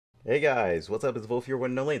Hey guys, what's up? It's Volf here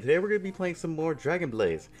with No Lane. Today we're going to be playing some more Dragon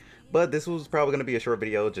Blaze. But this was probably going to be a short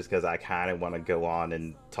video just because I kind of want to go on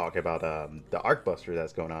and talk about the Arc Buster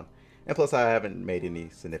that's going on. And plus I haven't made any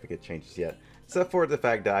significant changes yet. Except for the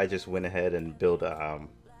fact that I just went ahead and built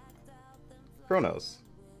Chronos.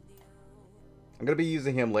 I'm going to be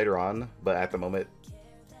using him later on, but at the moment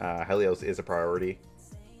Helios is a priority.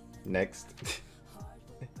 Next.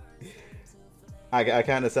 I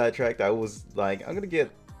kind of sidetracked. I was like, I'm going to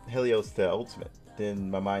get Helios to ultimate.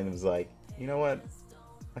 Then my mind was like, you know what?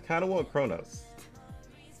 I kind of want Chronos.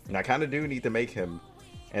 And I kind of do need to make him.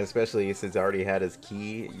 And especially since I already had his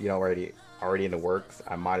key, you know, already in the works,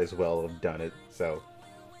 I might as well have done it. So,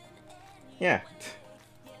 yeah.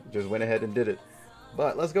 Just went ahead and did it.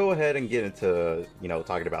 But let's go ahead and get into, you know,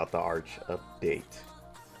 talking about the Arch update.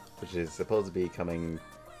 Which is supposed to be coming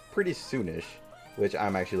pretty soonish. Which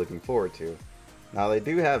I'm actually looking forward to. Now they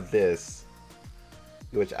do have this,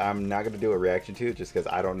 which I'm not going to do a reaction to just because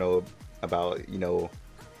I don't know about, you know,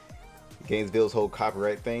 Gainesville's whole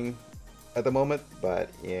copyright thing at the moment, but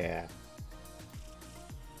yeah.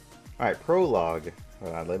 Alright, prologue.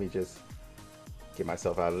 Hold on, let me just get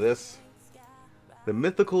myself out of this. The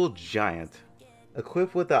mythical giant.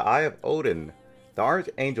 Equipped with the Eye of Odin, the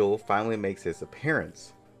Archangel finally makes his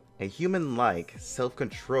appearance. A human-like,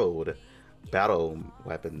 self-controlled battle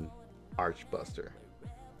weapon Archbuster.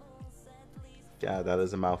 Yeah, that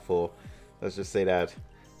is a mouthful. Let's just say that.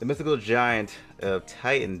 The mythical giant of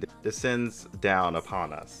Titan descends down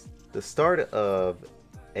upon us. The start of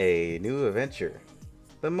a new adventure.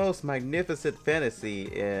 The most magnificent fantasy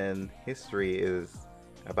in history is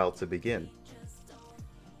about to begin.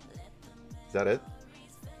 Is that it?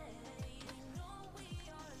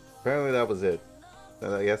 Apparently that was it.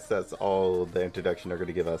 I guess that's all the introduction they're going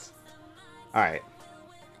to give us. Alright.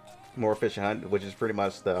 More efficient hunt, which is pretty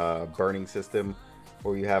much the burning system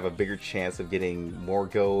where you have a bigger chance of getting more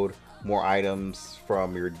gold, more items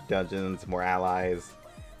from your dungeons, more allies.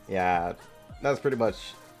 Yeah, that's pretty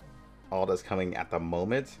much all that's coming at the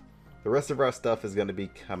moment. The rest of our stuff is going to be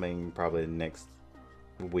coming probably next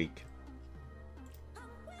week.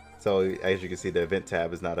 So as you can see, the event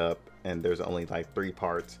tab is not up and there's only like 3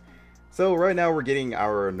 parts. So right now we're getting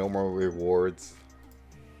our normal rewards.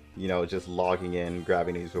 You know, just logging in,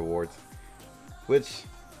 grabbing these rewards. Which,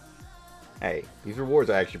 hey, these rewards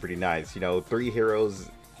are actually pretty nice. You know, 3 heroes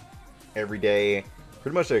every day.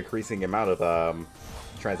 Pretty much an increasing amount of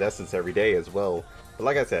transessence every day as well. But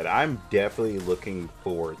like I said, I'm definitely looking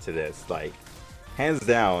forward to this. Like, hands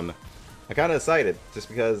down, I'm kind of excited. Just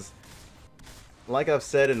because, like I've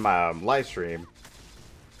said in my live stream,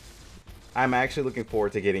 I'm actually looking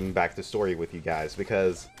forward to getting back to story with you guys.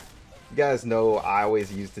 Because you guys know I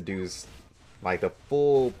always used to do like the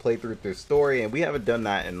full playthrough through story, and we haven't done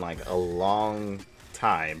that in like a long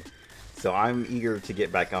time. So I'm eager to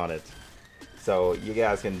get back on it. So you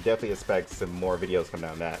guys can definitely expect some more videos coming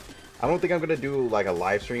down that. I don't think I'm gonna do like a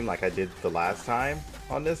live stream like I did the last time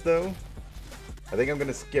on this though. I think I'm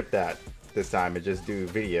gonna skip that this time and just do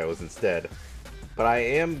videos instead. But I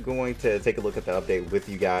am going to take a look at the update with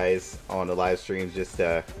you guys on the live streams, just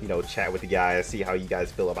to, you know, chat with you guys, see how you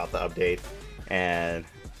guys feel about the update, and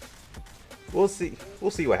we'll see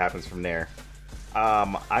what happens from there.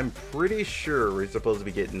 I'm pretty sure we're supposed to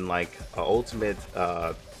be getting like an ultimate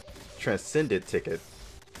transcendent ticket.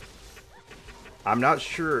 I'm not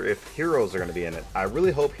sure if heroes are going to be in it. I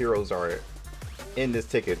really hope heroes are in this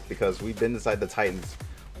ticket because we've been inside the Titans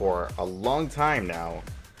for a long time now.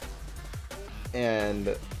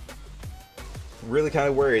 And really kind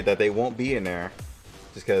of worried that they won't be in there,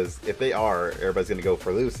 just because if they are, everybody's gonna go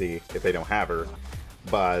for Lucy if they don't have her.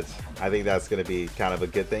 But I think that's gonna be kind of a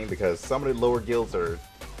good thing because some of the lower guilds are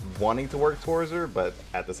wanting to work towards her, but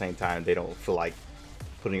at the same time they don't feel like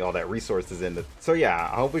putting all that resources into. So yeah,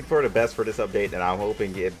 I'm hoping for the best for this update, and I'm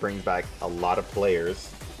hoping it brings back a lot of players,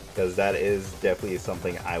 because that is definitely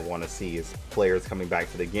something I want to see, is players coming back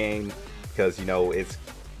to the game, because you know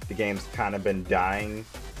the game's kind of been dying.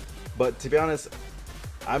 But to be honest,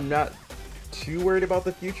 I'm not too worried about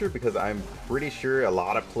the future because I'm pretty sure a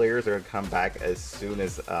lot of players are going to come back as soon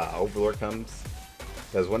as Overlord comes.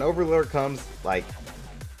 Because when Overlord comes, like,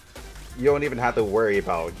 you don't even have to worry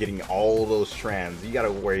about getting all those strands. You got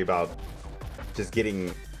to worry about just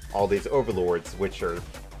getting all these Overlords, which are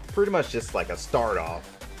pretty much just like a start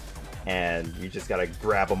off. And you just got to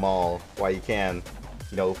grab them all while you can,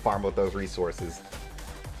 you know, farm with those resources.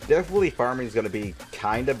 Definitely farming is going to be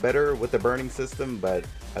kind of better with the burning system, but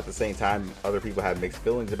at the same time, other people have mixed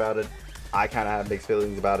feelings about it. I kind of have mixed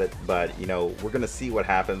feelings about it, but you know, we're going to see what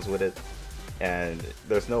happens with it. and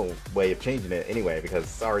there's no way of changing it anyway because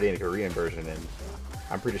it's already in a Korean version, and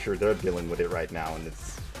I'm pretty sure they're dealing with it right now, and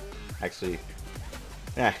it's actually,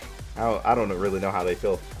 I don't really know how they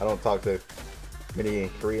feel. I don't talk to many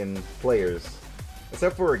Korean players,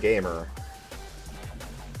 except for a gamer.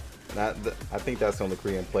 I think that's the only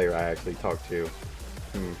Korean player I actually talk to.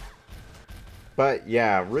 But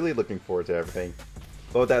yeah, really looking forward to everything.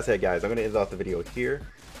 But with that said, guys, I'm going to end off the video here.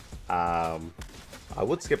 I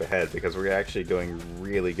would skip ahead because we're actually doing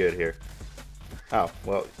really good here. Oh,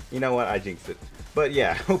 well, you know what? I jinxed it. But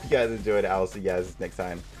yeah, hope you guys enjoyed. I'll see you guys next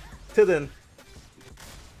time. Till then,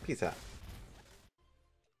 peace out.